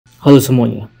Halo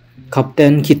semuanya,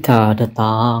 Kapten kita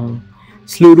datang.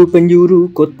 Seluruh penjuru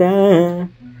kota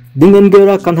dengan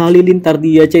gerakan halilintar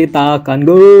dia cetakkan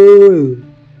gol.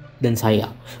 Dan saya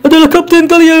adalah kapten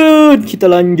kalian. Kita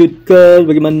lanjutkan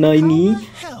bagaimana ini.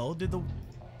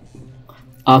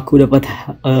 Aku dapat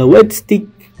white stick.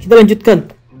 Kita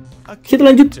lanjutkan.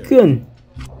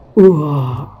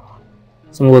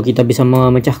 Semoga kita bisa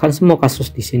memecahkan semua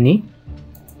kasus di sini.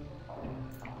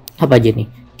 Apa aja nih?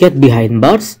 Get behind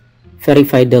bars,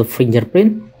 verify the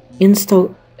fingerprint,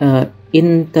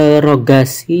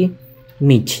 interogasi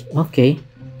Mitch. Oke.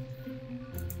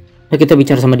 Nah, kita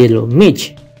bicara sama dia dulu.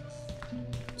 Mitch.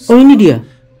 Oh, ini dia.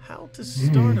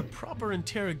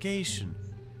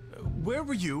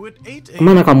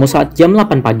 Kemana kamu saat jam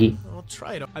 8 pagi?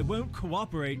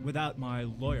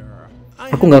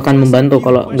 Aku nggak akan membantu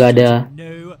kalau nggak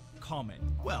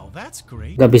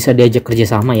bisa diajak kerja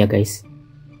sama ya guys.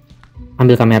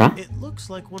 Ambil kamera.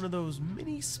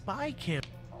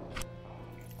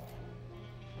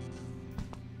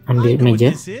 Ambil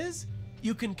meja.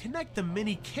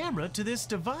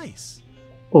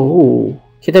 Oh,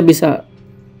 kita bisa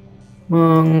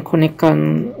mengkonekkan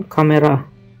kamera.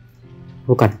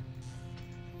 Bukan.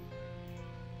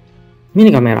 Mini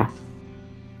kamera.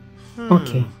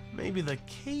 Oke. Maybe the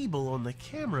cable on the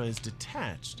camera is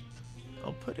detached.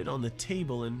 I'll put it on the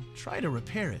table and try to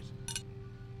repair it.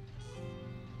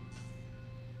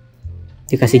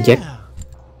 Dikasih jack.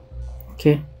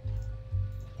 Oke.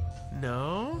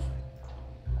 No.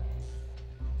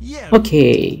 Yeah.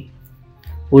 Oke.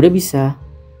 Udah bisa.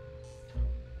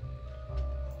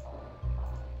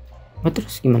 Nah,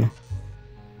 terus gimana?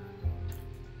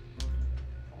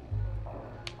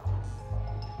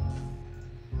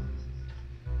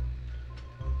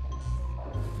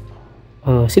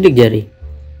 Sidik jari.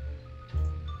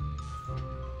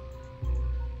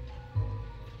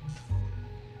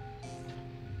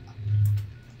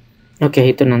 Oke,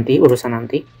 itu nanti urusan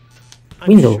nanti.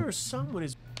 Window.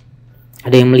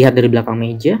 Ada yang melihat dari belakang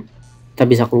meja. Kita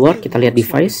bisa keluar, kita lihat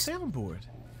device.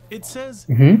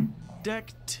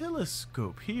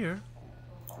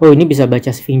 Oh, ini bisa baca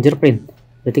fingerprint.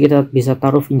 Berarti kita bisa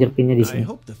taruh fingerprintnya di sini.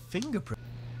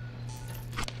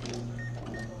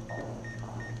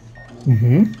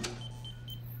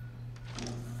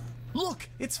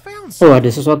 Oh, ada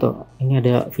sesuatu. Ini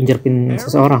ada fingerprint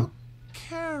seseorang.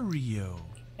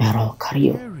 Errol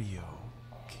Cario.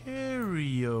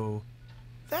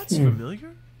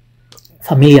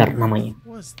 Familiar namanya.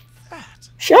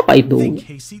 Siapa itu?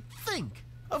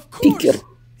 Pikir.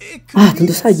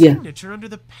 Tentu saja.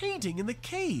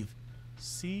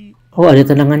 Oh, ada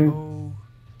tendangan.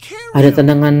 Ada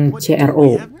tendangan CRO.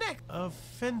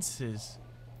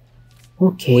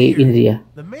 Oke, ini dia.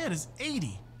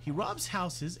 He robs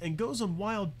houses and goes on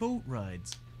wild boat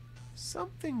rides.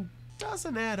 Something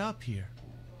doesn't add up here.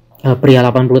 Pria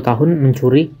 80 tahun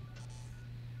mencuri.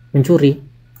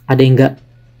 Ada yang nggak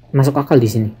masuk akal di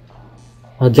sini.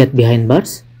 Get behind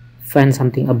bars, find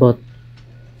something about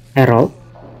Errol,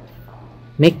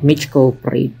 make Mitch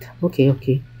cooperate. Oke.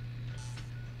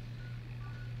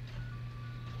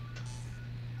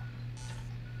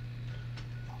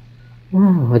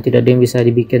 Oh, tidak ada yang bisa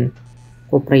dibikin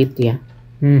cooperate ya.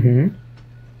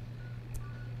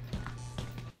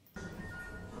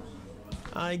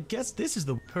 I guess this is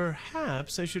the.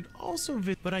 Perhaps I should also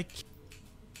but I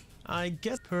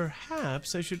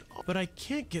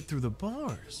can't get through the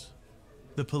bars.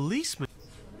 The policeman.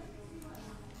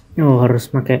 Oh, harus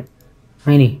pakai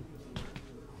ini.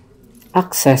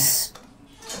 Akses.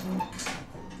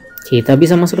 Kita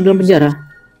bisa masuk ke dalam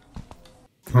penjara.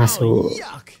 Masuk.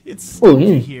 Oh,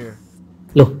 ini.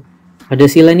 Loh, ada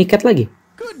si Lenny Cat lagi.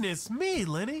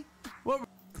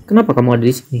 Kenapa kamu ada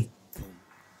di sini?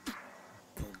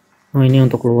 Oh, ini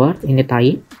untuk keluar. Ini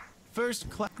tai.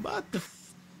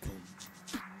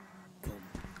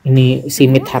 Ini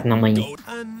si Midhat namanya.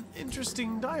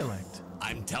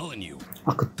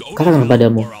 Aku katakan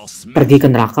kepadamu, pergi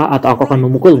ke neraka atau aku akan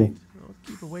memukulmu.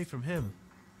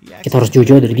 Kita harus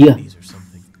jauh-jauh dari dia.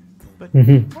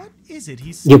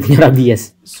 Dia punya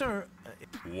rabies.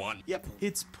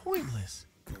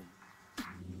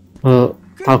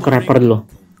 Talk rapper dulu.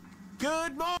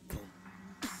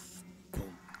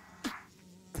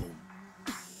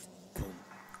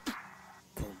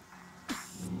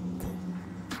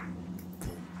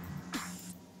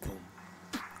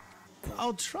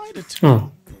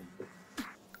 Oh.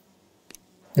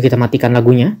 Kita matikan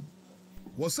lagunya.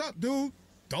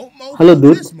 Halo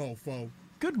dude.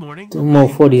 Good morning.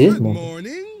 Mofo di sini.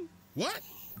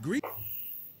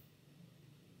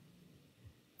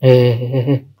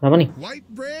 Kenapa nih? White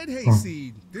bread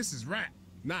Hayseed. This is rap,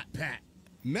 not Pat.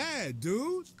 Mad,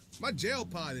 dude. My jail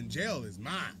pod in jail is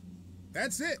mine.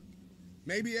 That's it.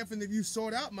 Maybe if you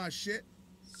sort out my shit.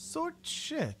 Sort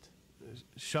shit.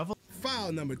 Shovel.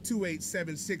 File number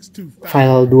 287625.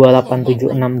 File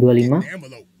 287625.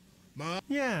 Envelope.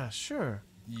 Yeah, sure.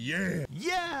 Yeah.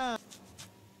 Yeah.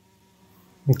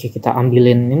 Oke, kita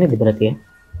ambilin ini berarti ya.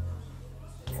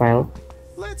 File.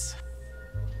 Let's.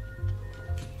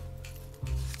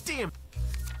 Damn.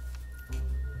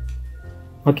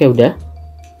 Oke, udah.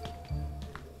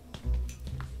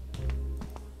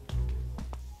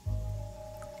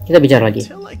 Kita bicara lagi.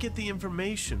 Until I get the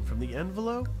information from the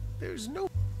envelope, there's no.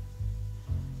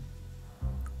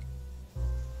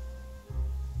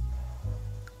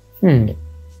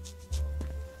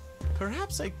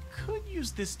 Perhaps I could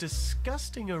use this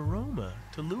disgusting aroma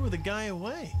to lure the guy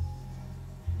away.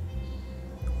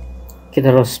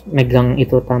 Kita harus megang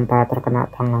itu tanpa terkena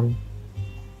tangan.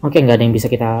 Oke, nggak ada yang bisa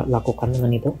kita lakukan dengan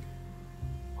itu.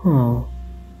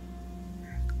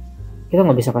 Kita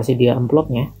nggak bisa kasih dia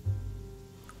amplopnya.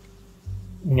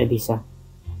 Nggak bisa.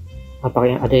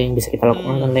 Apakah ada yang bisa kita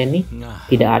lakukan dengan Lenny?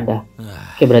 Tidak ada.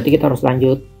 Oke, berarti kita harus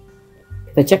lanjut.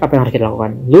 Kita cek apa yang harus kita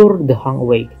lakukan. Lure the hung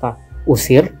away. Kita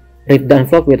usir. Read the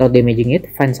envelope without damaging it.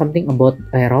 Find something about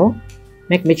arrow.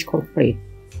 Make match cooperate.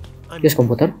 Use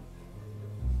komputer.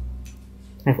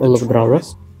 Have a look drawer.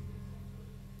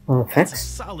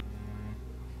 Fax.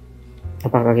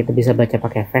 Apakah kita bisa baca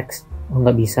pakai fax? Oh,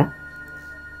 nggak bisa.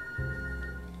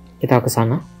 Kita ke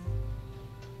sana.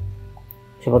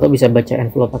 Siapa tahu bisa baca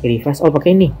envelope pakai device. Oh,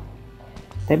 pakai ini.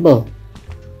 Table.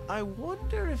 I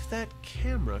wonder if that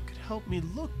camera could help me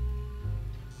look.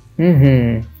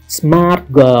 Smart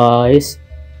guys.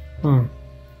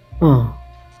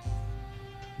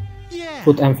 Yeah.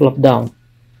 Put envelope down.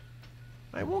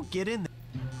 I won't get in there.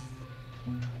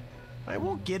 I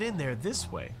won't get in there this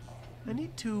way. I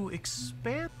need to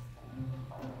expand.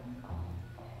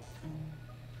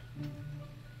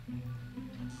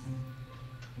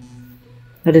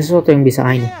 Ada sesuatu yang bisa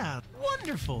ini. Yeah,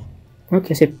 wonderful.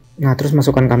 Oke, sip. Nah, terus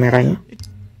masukkan kameranya.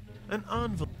 An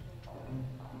envelope.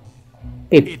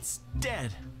 Pip. It's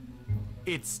dead.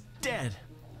 It's dead.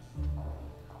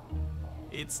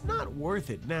 It's not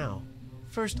worth it now.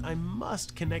 First, I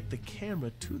must connect the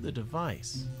camera to the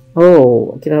device.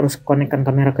 Oh, kita harus konekkan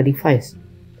kamera ke device.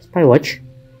 Spy watch.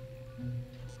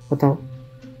 Atau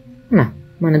nah,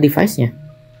 mana device-nya?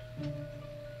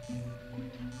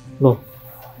 Loh.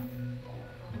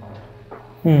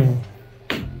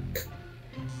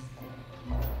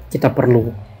 Kita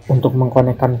perlu untuk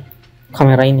mengkonekkan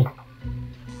kamera ini.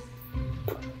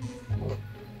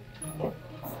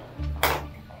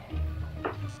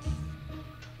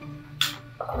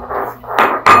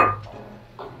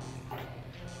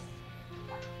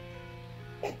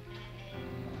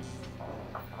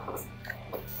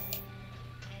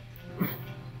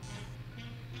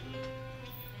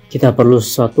 Kita perlu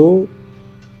sesuatu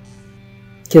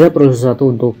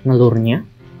untuk ngelurnya.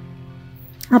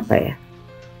 Apa ya?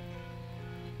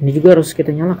 Ini juga harus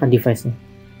kita nyalakan device-nya.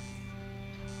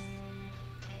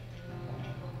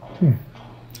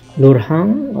 Lure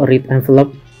hung, read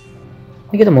envelope.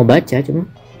 Ini kita mau baca cuma.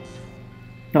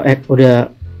 Oh,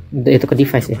 udah itu ke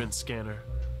device ya.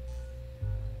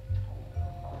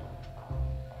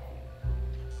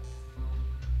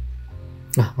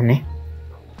 Nah, aneh.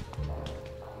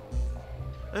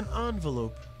 An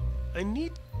envelope. I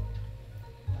need.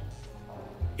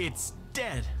 It's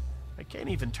dead. I can't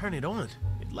even turn it on.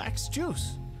 It lacks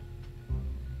juice.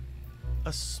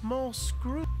 A small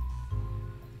screw.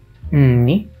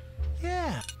 Ini.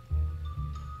 Yeah.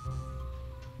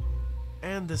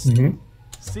 And the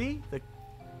see the.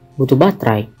 Butuh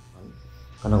baterai.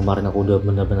 Karena kemarin aku udah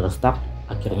benar-benar stuck,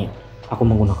 akhirnya aku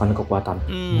menggunakan kekuatan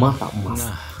mata emas,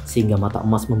 sehingga mata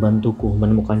emas membantuku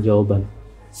menemukan jawaban.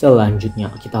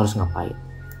 Selanjutnya kita harus ngapain?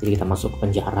 Jadi kita masuk ke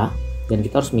penjara dan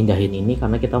kita harus mindahin ini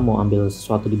karena kita mau ambil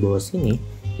sesuatu di bawah sini.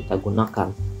 Kita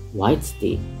gunakan white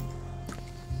stick.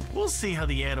 We'll see how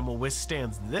the animal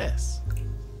withstands this.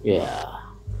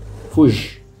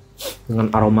 Fush. Dengan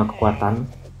aroma kekuatan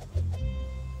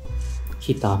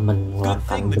kita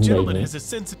mengeluarkan benda ini.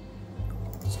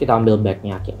 Terus kita ambil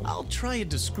bagnya akhirnya. I'll try a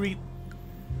discreet.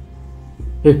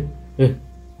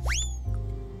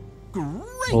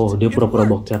 Oh, dia pura-pura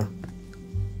boker.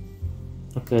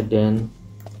 Oke, dan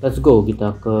let's go.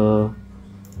 Kita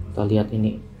lihat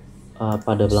ini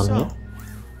pada belakangnya.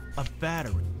 A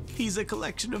battery. He's a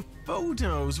collection of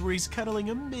photos where he's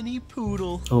cuddling a mini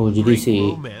poodle. Oh, jadi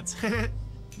si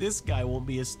This guy won't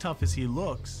be as tough as he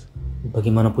looks.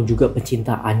 Bagaimanapun juga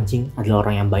pecinta anjing adalah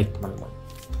orang yang baik, teman-teman.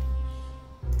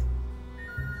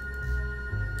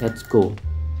 Let's go.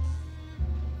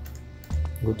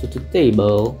 Go to the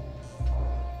table.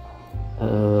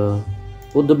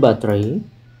 Put the battery.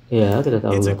 Ya, kita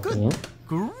tahu baterainya.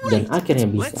 Dan akhirnya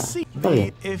bisa. Kita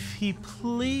lihat. If he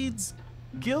pleads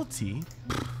guilty,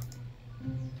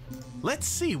 let's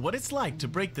see what it's like to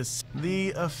break this.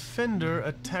 The offender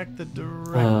attacked the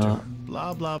director.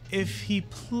 Blah blah. If he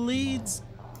pleads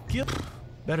guilty,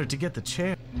 better to get the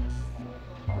chair.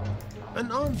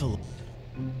 An envelope.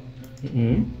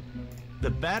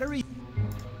 The battery.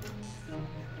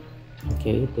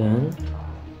 Oke, dan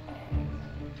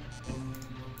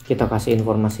kita kasih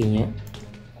informasinya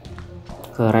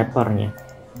ke rappernya.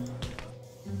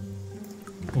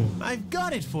 I've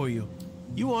got it for you.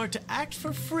 You are to act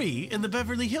for free in the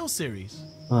Beverly Hills series.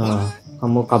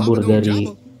 Kamu kabur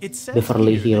dari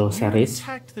Beverly Hills series.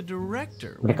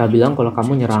 Mereka bilang kalau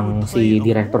kamu nyerang si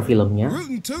direktur filmnya,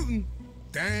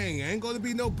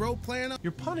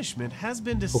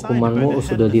 hukumanmu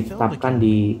sudah ditetapkan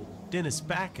di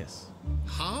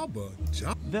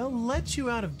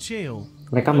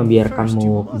mereka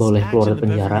membiarkanmu boleh keluar dari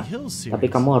penjara, tapi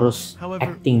kamu harus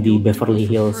acting di Beverly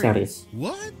Hills series.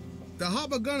 What? The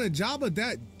hopper gonna jabba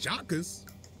that jockus?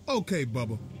 Okay,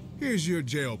 Bubba. Here's your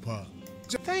jail pod.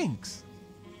 Thanks.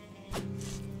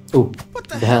 What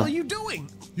the hell are you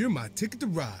doing? You're my ticket to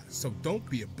ride, so don't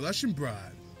be a blushing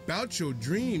bride. About your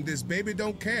dream, this baby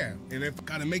don't care. And if I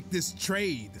gotta make this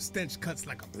trade, the stench cuts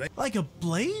like a blade. Like a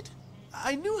blade?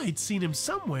 I knew I'd seen him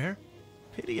somewhere.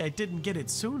 Pity I didn't get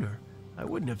it sooner. I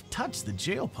wouldn't have touched the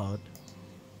jail pod.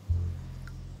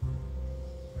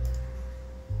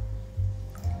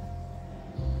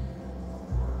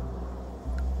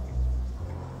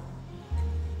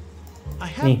 I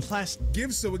have plastic.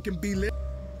 Give so it can be lit.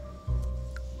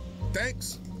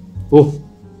 Thanks.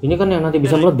 Ini kan yang nanti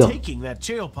bisa meledak. Taking that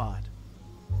jail pod.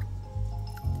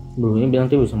 Belum, ini bilang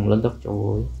nanti bisa meledak,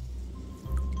 coy.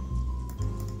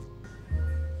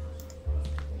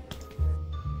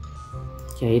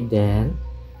 Okay, then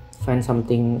find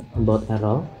something about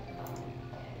Errol.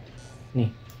 Nih.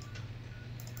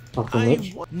 Talk to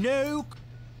Mitch. No.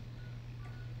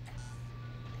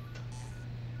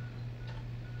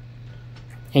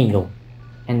 Hey yo.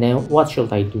 And then what should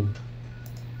I do?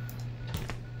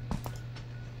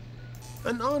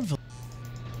 An envelope.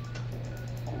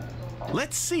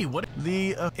 Let's see what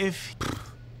the if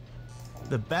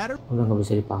the batter. Udah nggak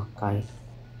bisa dipakai.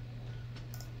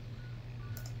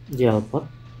 Jailpot.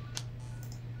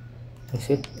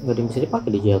 Exit nggak bisa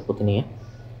dipakai di jailpot ini ya.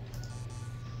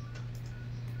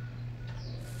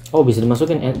 Oh, bisa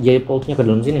dimasukin jailpotnya ke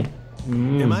dalam sini.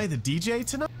 Am I the DJ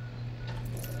tonight?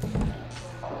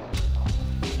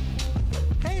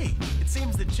 Hey, it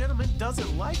seems the gentleman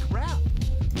doesn't like rap.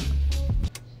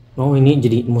 Oh, ini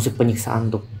jadi musik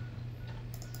penyiksaan tuh.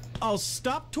 I'll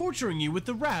stop torturing you with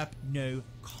the rap. No.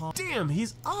 Damn,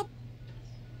 he's up.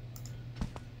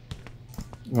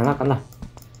 Nyalakan lah.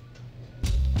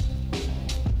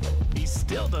 He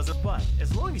still doesn't, but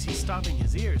as long as he's stopping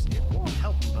his ears, it won't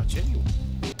help him much anyway.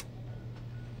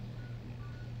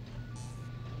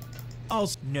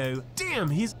 No. Damn,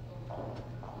 he's.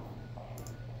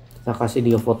 Kita kasih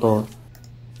dia foto.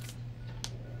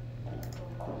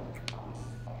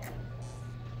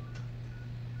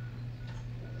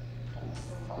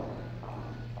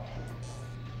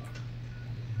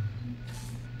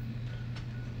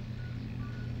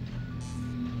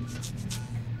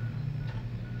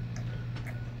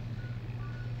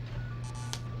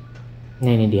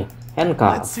 Nah, ini dia.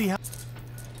 Handcuff.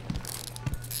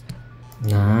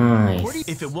 Nice.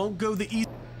 If it won't go the easy.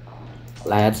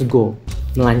 Let's go.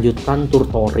 Melanjutkan tur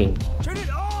touring.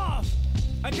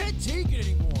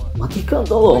 Matikan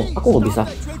tolong. Aku nggak bisa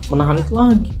menahan itu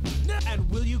lagi.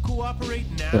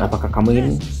 Dan apakah kamu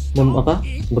ingin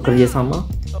bekerja sama?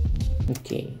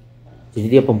 Oke. Jadi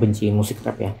dia pembenci musik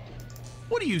rap ya.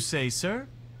 What do you say, sir?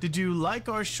 Did you like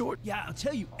our short? Yeah, I'll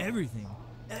tell you everything.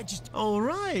 All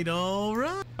right.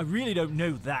 I really don't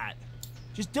know that.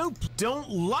 Just don't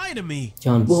lie to me.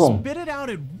 Jangan bohong. Spit it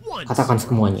out at once. Katakan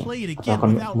semuanya. Atau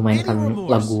akan memainkan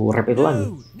lagu rap itu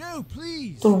lagi. No,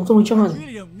 please. Tolong jangan. I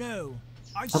really don't know.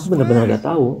 Aku benar-benar gak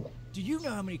tahu. Do you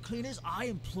know how many cleaners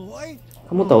I employ?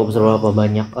 Kamu tahu berapa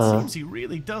banyak Seems he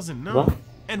really doesn't know.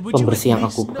 And would you pembersih yang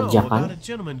at aku least know kerjakan? about a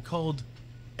gentleman called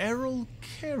Errol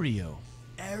Cario?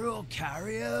 Errol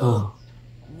Cario? Oh,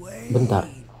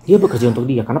 bentar. Dia bekerja untuk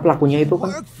dia karena pelakunya itu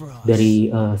kan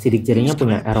dari sidik jarinya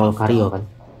punya Errol Cario kan.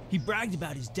 He bragged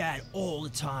about his dad all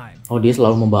the time. Oh, dia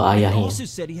selalu membawa He ayahnya. also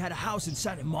said he had a house in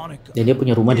Santa Monica. Dan dia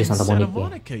punya rumah di In Santa Santa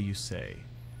Monica. Monica, you say?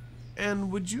 And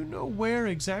would you know where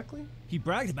exactly? He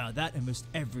bragged about that almost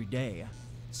every day.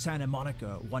 Santa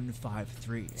Monica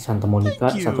 153. Santa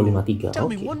Monica Thank you. 153. Tell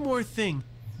Oke. me one more thing.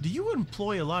 Do you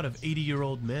employ a lot of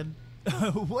 80-year-old men?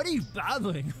 What are you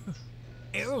babbling?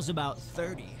 Errol's about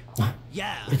 30.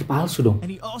 Yeah. Berarti palsu dong. And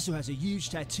he also has a huge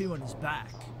tattoo on his back.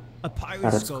 A Pirate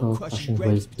pirate skull skull crushing crushing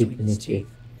grapes grapes deep between in his its teeth.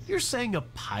 You're saying a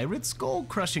pirate skull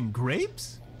crushing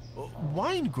grapes?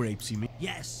 Wine grapes, you mean?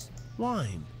 Yes.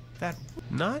 Wine. That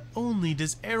not only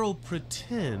does Errol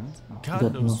pretend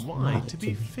God knows why to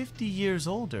be 50 years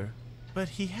older, but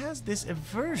he has this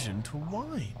aversion to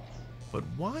wine. But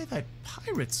why that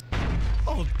pirate's?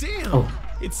 Oh damn! Oh.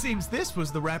 It seems this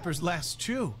was the rapper's last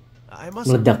chew. I must.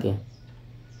 Meledak ya.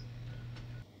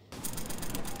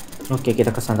 Oke,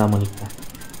 kita ke Santa Monica.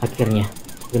 Akhirnya,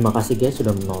 terima kasih guys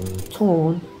sudah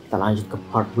menonton. Kita lanjut ke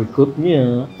part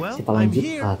berikutnya. Well, Kita I'm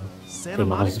here. lanjutkan. Santa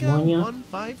Terima kasih Monica semuanya.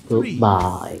 153.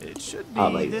 Goodbye. It should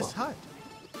Bye-bye. be this hut.